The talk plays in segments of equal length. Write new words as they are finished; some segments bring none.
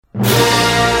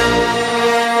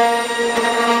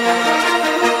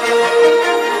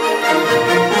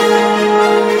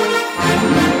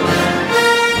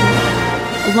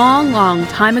long, long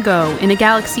time ago in a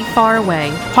galaxy far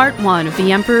away, Part 1 of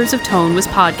The Emperors of Tone was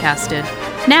podcasted.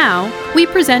 Now, we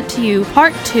present to you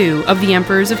Part 2 of The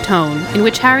Emperors of Tone, in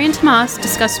which Harry and Tomas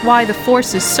discuss why the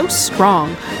Force is so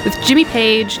strong, with Jimmy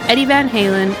Page, Eddie Van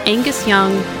Halen, Angus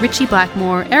Young, Richie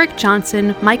Blackmore, Eric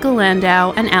Johnson, Michael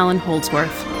Landau, and Alan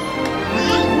Holdsworth.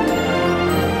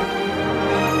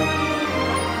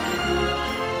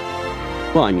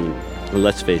 Well, I mean,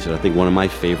 let's face it, I think one of my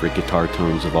favorite guitar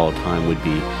tones of all time would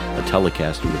be a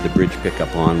Telecaster with the bridge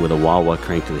pickup on, with a wah-wah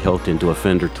crank to the hilt into a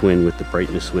Fender Twin with the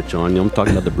brightness switch on. You know, I'm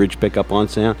talking about the bridge pickup on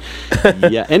sound.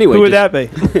 Yeah, anyway. Who would that be?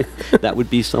 That would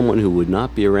be someone who would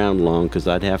not be around long because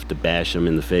I'd have to bash him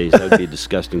in the face. That would be a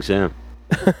disgusting sound.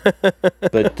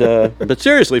 But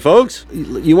seriously, folks,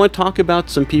 you want to talk about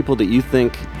some people that you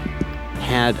think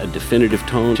had a definitive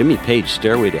tone? Jimmy Page,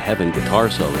 Stairway to Heaven guitar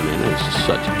solo, man, it's just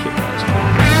such a kick-ass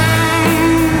tone.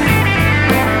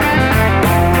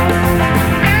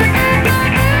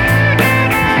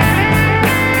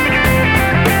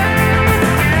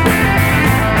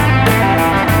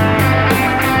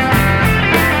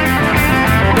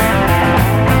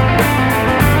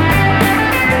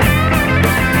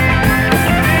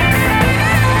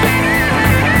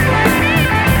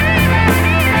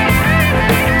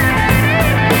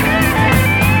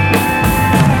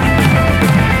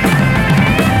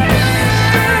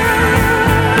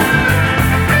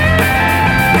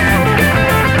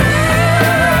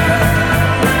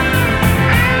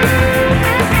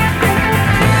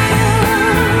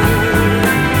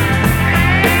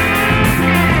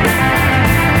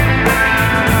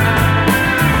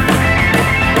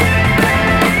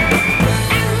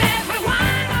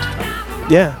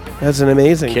 Yeah, that's an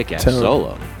amazing kick-ass tone.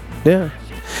 solo. Yeah.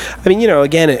 I mean, you know,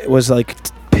 again, it was like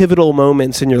pivotal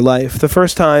moments in your life. The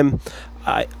first time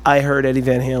I heard Eddie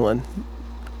Van Halen,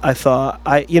 I thought,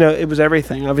 it was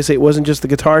everything. Obviously, it wasn't just the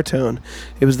guitar tone.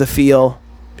 It was the feel.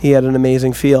 He had an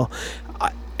amazing feel.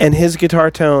 And his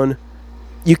guitar tone,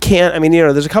 you can't,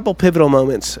 there's a couple pivotal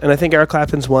moments. And I think Eric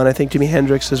Clapton's one. I think Jimi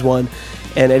Hendrix is one.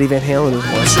 And Eddie Van Halen is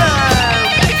one.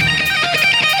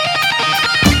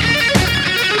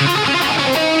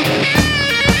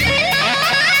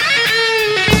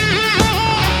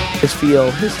 His feel,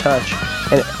 his touch,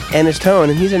 and his tone.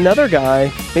 And he's another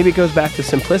guy, maybe it goes back to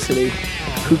simplicity,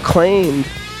 who claimed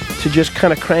to just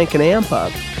kind of crank an amp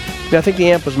up. I think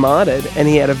the amp was modded, and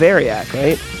he had a Variac,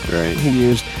 right? Right. He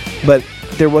used, but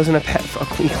there wasn't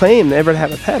he claimed never to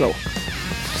have a pedal.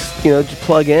 Just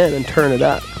plug in and turn it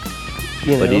up.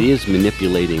 But it is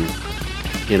manipulating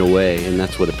in a way, and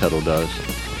that's what a pedal does.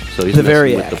 So he's the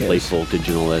messing Variac with the plate voltage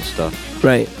and all that stuff.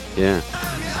 Right. Yeah.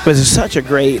 But it's such a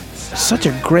great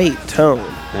tone.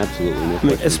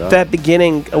 Absolutely. It's that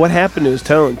beginning, what happened to his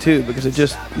tone, too, because it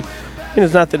just,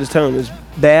 it's not that his tone is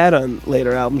bad on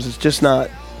later albums, it's just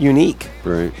not unique.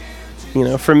 Right.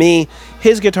 For me,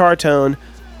 his guitar tone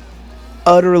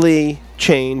utterly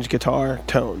changed guitar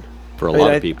tone. For a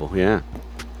lot of people, yeah.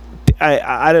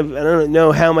 I don't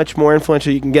know how much more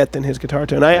influential you can get than his guitar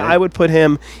tone. I would put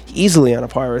him easily on a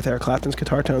par with Eric Clapton's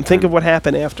guitar tone. Think of what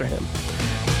happened after him.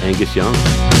 Angus Young.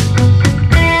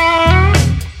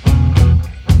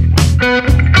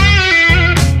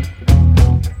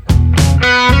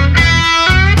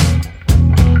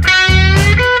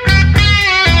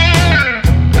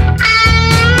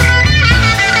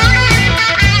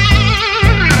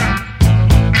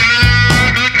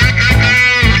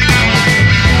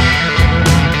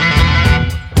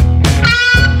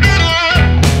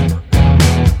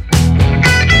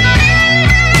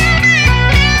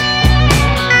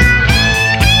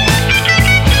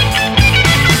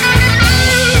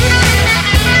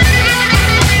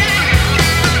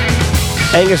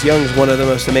 Angus Young is one of the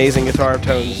most amazing guitar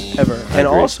tones ever. And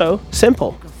also,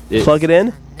 simple. Plug it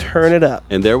in, turn it up.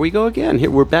 And there we go again. Here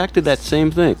we're back to that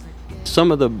same thing.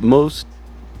 Some of the most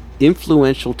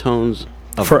influential tones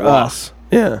of for rock. Us.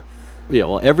 Yeah. Yeah,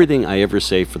 well, everything I ever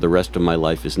say for the rest of my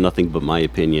life is nothing but my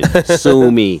opinion.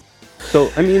 Sue me. So,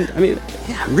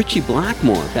 yeah, Richie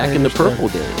Blackmore back in the Purple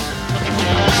days.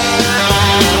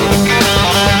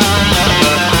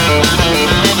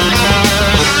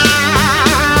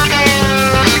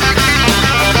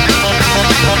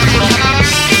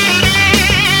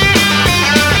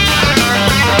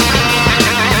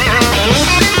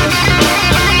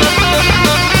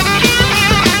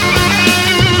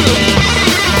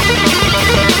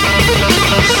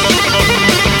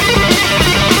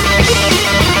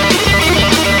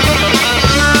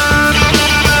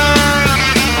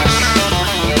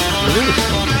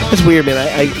 It's weird,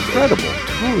 man. Incredible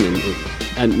tone,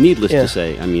 and needless to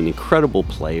say, incredible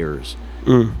players.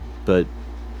 But,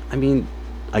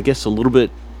 I guess a little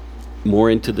bit more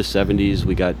into the 70s,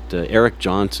 we got Eric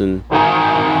Johnson.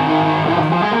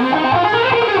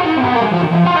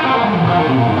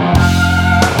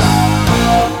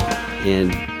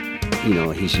 And, you know,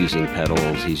 he's using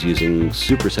pedals, he's using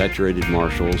super saturated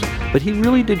Marshalls, but he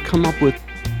really did come up with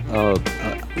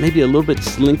maybe a little bit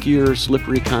slinkier,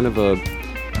 slippery kind of a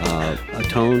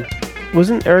tone.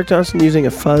 Wasn't Eric Johnson using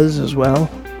a fuzz as well?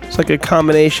 It's like a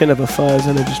combination of a fuzz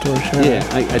and a distortion. Yeah,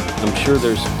 I'm sure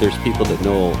there's people that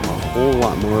know a whole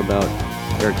lot more about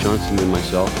Eric Johnson than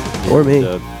myself. Or me.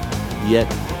 Yet,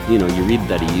 you know, you read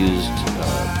that he used,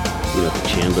 you know, the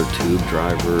Chandler tube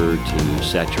driver to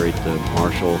saturate the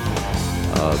Marshall.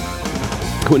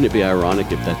 Wouldn't it be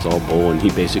ironic if that's all bull and he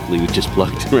basically just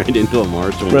plugged right into a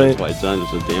Marshall and that's why it sounded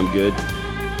so damn good?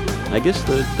 I guess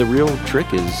the real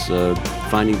trick is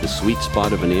finding the sweet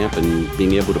spot of an amp and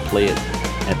being able to play it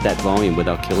at that volume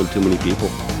without killing too many people.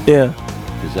 Yeah.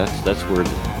 Because that's where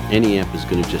any amp is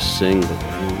going to just sing.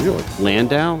 But, you know,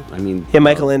 Landau, I mean... Yeah,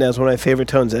 Michael Landau is one of my favorite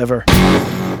tones ever.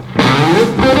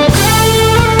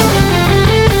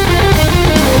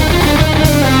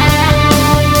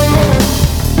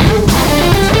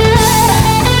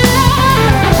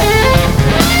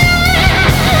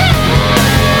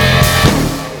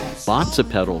 Lots of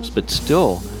pedals, but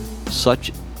still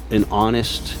such an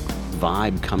honest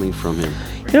vibe coming from him.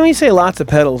 You know, when you say lots of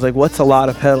pedals, like what's a lot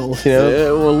of pedals, you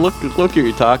know? Well, look who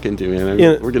you're talking to, man. I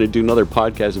mean, we're going to do another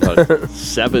podcast about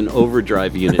 7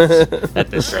 overdrive units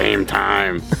at the same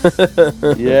time.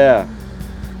 Yeah.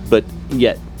 But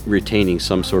yet retaining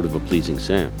some sort of a pleasing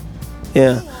sound.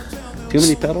 Yeah. Too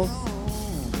many pedals?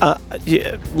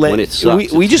 Yeah, when it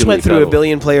sucks, we just went through pedals. a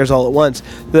billion players all at once.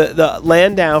 The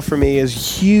Landau for me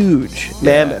is huge,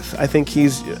 mammoth. I think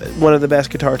he's one of the best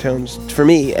guitar tones for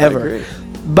me ever. I agree.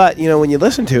 But you know, when you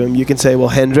listen to him, you can say, "Well,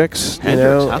 Hendrix." You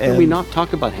know, how can we not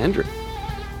talk about Hendrix?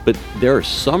 But there are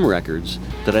some records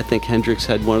that I think Hendrix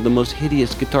had one of the most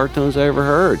hideous guitar tones I ever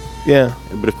heard. Yeah.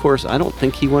 But of course, I don't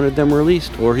think he wanted them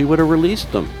released, or he would have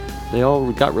released them. They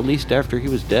all got released after he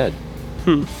was dead.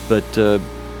 But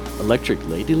Electric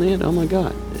Ladyland, oh my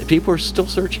God. People are still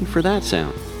searching for that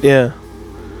sound. Yeah.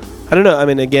 I don't know. I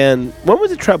mean, again, when was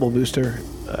the treble booster?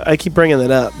 I keep bringing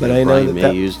that up, but I know Brian that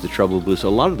May used the treble boost. A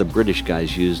lot of the British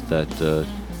guys used that to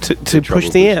treble push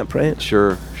the boost. amp, right?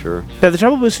 Sure. Yeah, the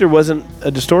treble booster wasn't a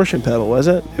distortion pedal, was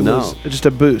it? It No. was just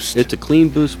a boost. It's a clean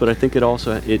boost, but I think it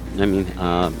also,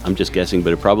 I'm just guessing,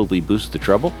 but it probably boosts the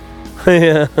treble.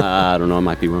 Yeah. I don't know, I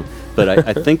might be wrong. But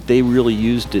I think they really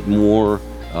used it more.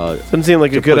 Doesn't seem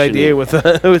like a good pushing idea it. with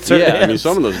certain Yeah, I mean, amps.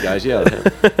 some of those guys, yeah.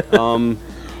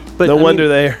 But no I wonder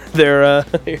mean, their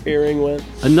hearing went.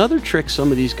 Another trick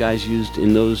some of these guys used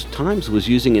in those times was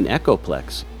using an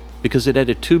Echoplex, because it had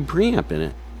a tube preamp in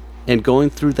it, and going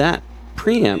through that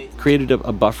preamp created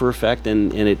a buffer effect,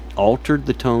 and it altered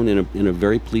the tone in a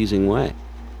very pleasing way.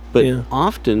 But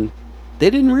often they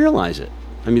didn't realize it.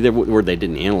 I mean, they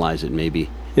didn't analyze it maybe.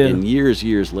 Yeah. And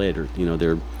years later, you know,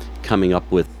 they're coming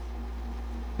up with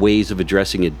ways of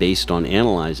addressing it based on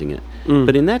analyzing it.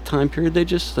 But in that time period, they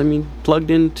just,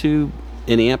 plugged into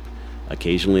an amp,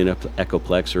 occasionally an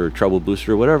Echoplex or a treble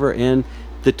booster or whatever, and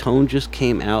the tone just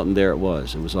came out, and there it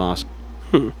was. It was awesome.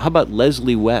 How about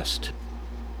Leslie West?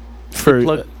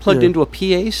 Plugged into a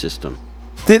PA system.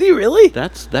 Did he really?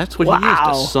 That's what he Wow.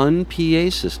 used, a Sun PA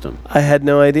system. I had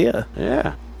no idea.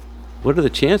 Yeah. What are the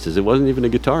chances? It wasn't even a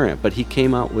guitar amp, but he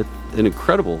came out with an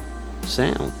incredible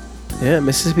sound. Yeah,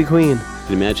 Mississippi Queen. You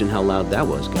can imagine how loud that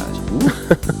was, guys.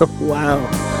 Ooh. Wow.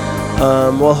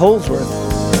 Well, Holdsworth.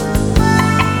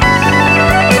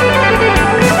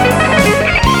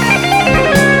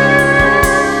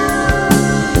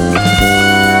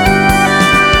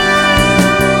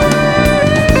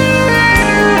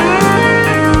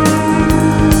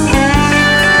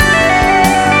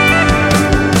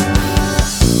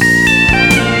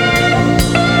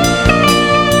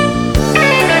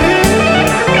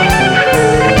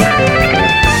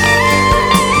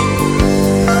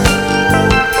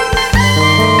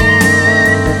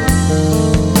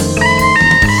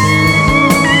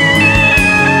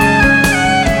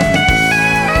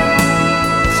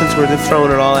 We're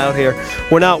throwing it all out here.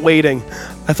 We're not waiting.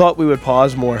 I thought we would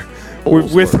pause more.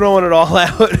 We're throwing it all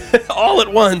out all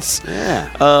at once. Yeah.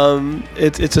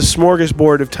 It's a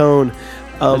smorgasbord of tone.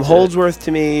 Holdsworth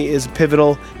to me is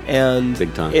pivotal and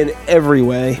Big time. in every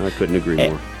way. I couldn't agree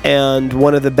more. And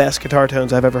one of the best guitar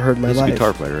tones I've ever heard in my He's life. a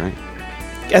guitar player, right?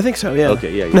 I think so, yeah.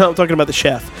 Okay, yeah. No, I'm talking about the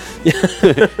chef.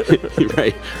 You're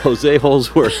right. Jose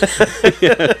Holdsworth.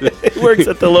 He works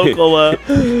at the local...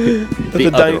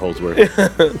 the other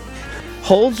Holdsworth.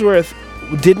 Holdsworth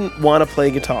didn't want to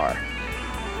play guitar.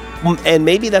 And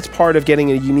maybe that's part of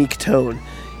getting a unique tone.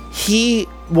 he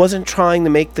wasn't trying to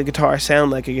make the guitar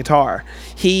sound like a guitar.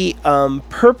 He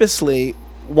purposely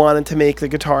wanted to make the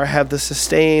guitar have the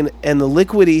sustain and the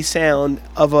liquidy sound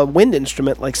of a wind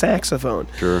instrument like saxophone.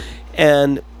 Sure.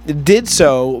 And did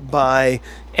so by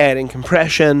adding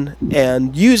compression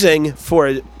and using,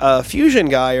 for a fusion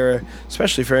guy, or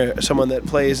especially for someone that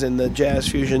plays in the jazz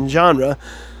fusion genre,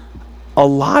 a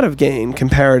lot of gain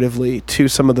comparatively to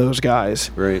some of those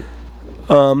guys. Right.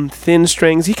 Thin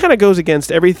strings. He kind of goes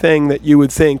against everything that you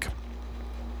would think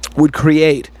would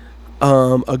create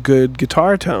a good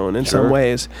guitar tone in some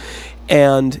ways.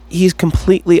 And he's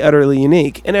completely, utterly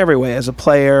unique in every way, as a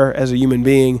player, as a human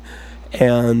being,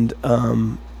 and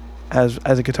as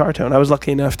a guitar tone. I was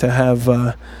lucky enough to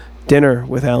have dinner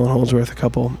with Allan Holdsworth a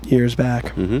couple years back.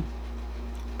 Mm-hmm.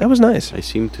 That was nice. I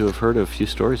seem to have heard a few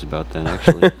stories about that,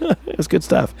 actually. It was good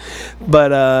stuff.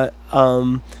 But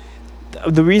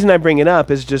the reason I bring it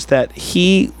up is just that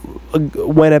he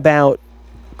went about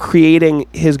creating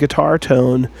his guitar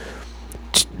tone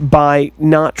by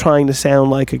not trying to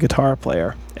sound like a guitar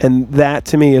player, and that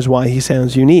to me is why he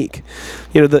sounds unique.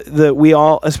 You know, we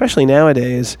all, especially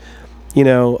nowadays, you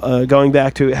know, going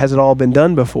back to has it all been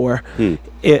done before?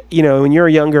 It, you know, when you're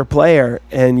a younger player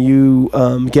and you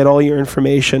get all your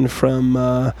information from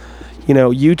you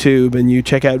know, YouTube, and you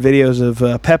check out videos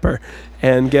of Pepper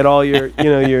and get all your you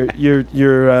know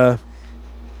your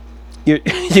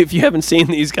if you haven't seen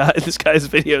this guy's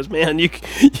videos, man,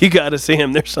 you got to see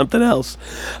him. There's something else.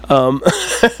 I'm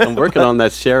working on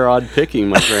that Sherrod picking,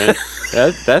 my friend.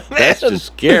 That's just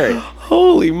scary.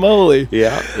 Holy moly!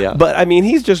 Yeah. But I mean,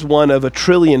 he's just one of a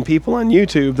trillion people on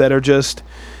YouTube that are just,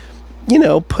 you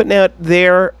know, putting out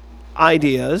their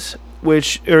ideas,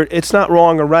 which it's not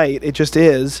wrong or right. It just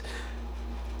is.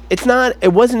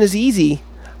 It wasn't as easy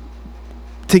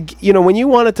to, you know, when you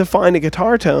wanted to find a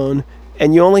guitar tone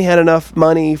and you only had enough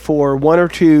money for one or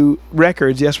two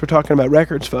records. Yes, we're talking about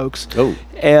records, folks. Oh.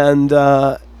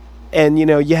 And you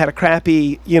know, you had a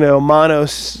crappy, you know, mono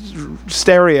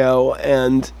stereo,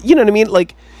 and you know what I mean?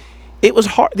 Like, it was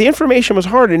hard. The information was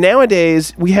harder.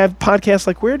 Nowadays, we have podcasts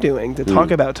like we're doing to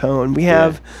talk about tone. We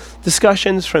have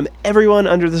discussions from everyone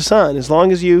under the sun. As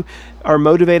long as you are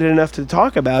motivated enough to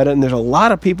talk about it, and there's a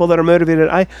lot of people that are motivated.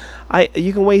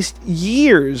 You can waste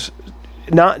years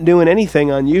not doing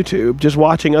anything on YouTube, just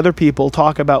watching other people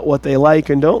talk about what they like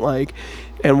and don't like,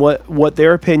 and what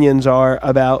their opinions are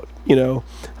about, you know,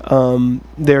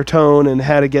 their tone and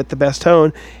how to get the best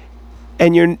tone.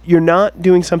 And you're not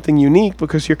doing something unique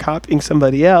because you're copying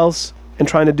somebody else and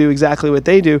trying to do exactly what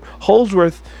they do.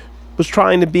 Holdsworth was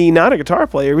trying to be not a guitar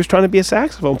player; he was trying to be a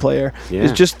saxophone player. Yeah.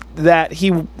 It's just that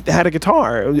he had a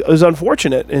guitar. It was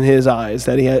unfortunate in his eyes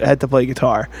that he had to play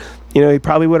guitar. You know, he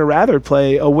probably would have rather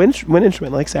play a wind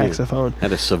instrument like saxophone.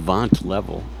 At a savant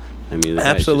level. I mean, the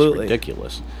absolutely guy's just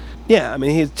ridiculous. Yeah, I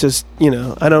mean, he's just, you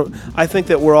know, I think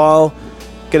that we're all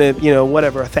gonna, you know,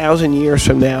 whatever, 1,000 years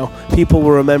from now, people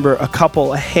will remember a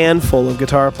handful of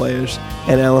guitar players,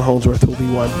 and Allan Holdsworth will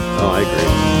be one. Oh, I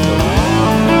agree.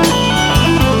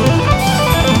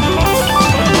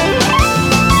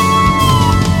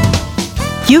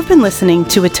 You've been listening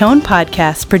to a Tone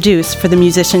podcast produced for the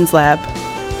Musicians Lab.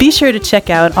 Be sure to check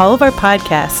out all of our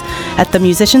podcasts at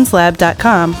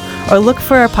themusicianslab.com or look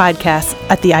for our podcasts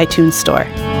at the iTunes Store.